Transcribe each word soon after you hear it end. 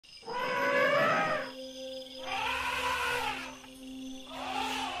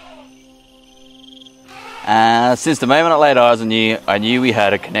Since the moment I laid eyes on you, I knew we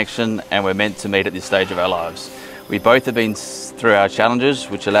had a connection and we're meant to meet at this stage of our lives. We both have been through our challenges,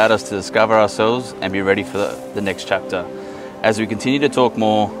 which allowed us to discover ourselves and be ready for the next chapter. As we continue to talk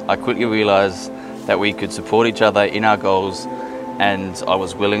more, I quickly realised that we could support each other in our goals, and I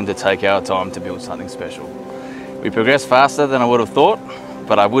was willing to take our time to build something special. We progressed faster than I would have thought,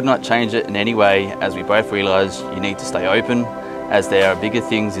 but I would not change it in any way, as we both realised you need to stay open, as there are bigger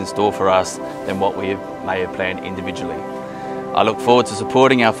things in store for us than what we may have planned individually. I look forward to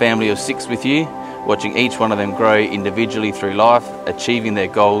supporting our family of 6 with you, watching each one of them grow individually through life, achieving their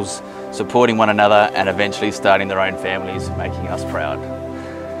goals, supporting one another, and eventually starting their own families, making us proud.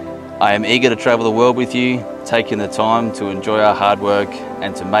 I am eager to travel the world with you, taking the time to enjoy our hard work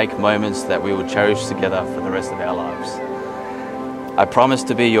and to make moments that we will cherish together for the rest of our lives. I promise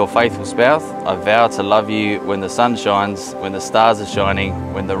to be your faithful spouse. I vow to love you when the sun shines, when the stars are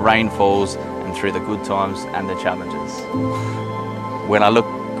shining, when the rain falls, and through the good times and the challenges.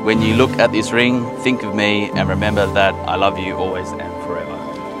 When you look at this ring, think of me and remember that I love you always and forever.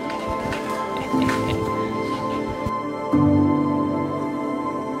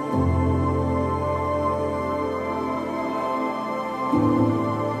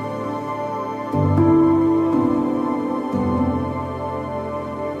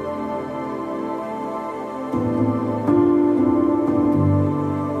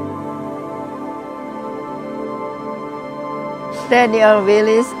 Daniel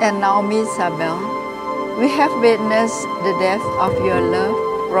Willis and Naomi Sabel, we have witnessed the depth of your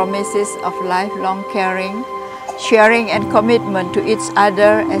love, promises of lifelong caring, sharing and commitment to each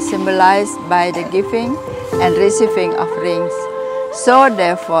other as symbolized by the giving and receiving of rings. So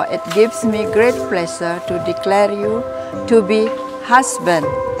therefore it gives me great pleasure to declare you to be husband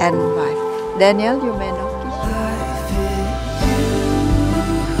and wife. Daniel, you may know.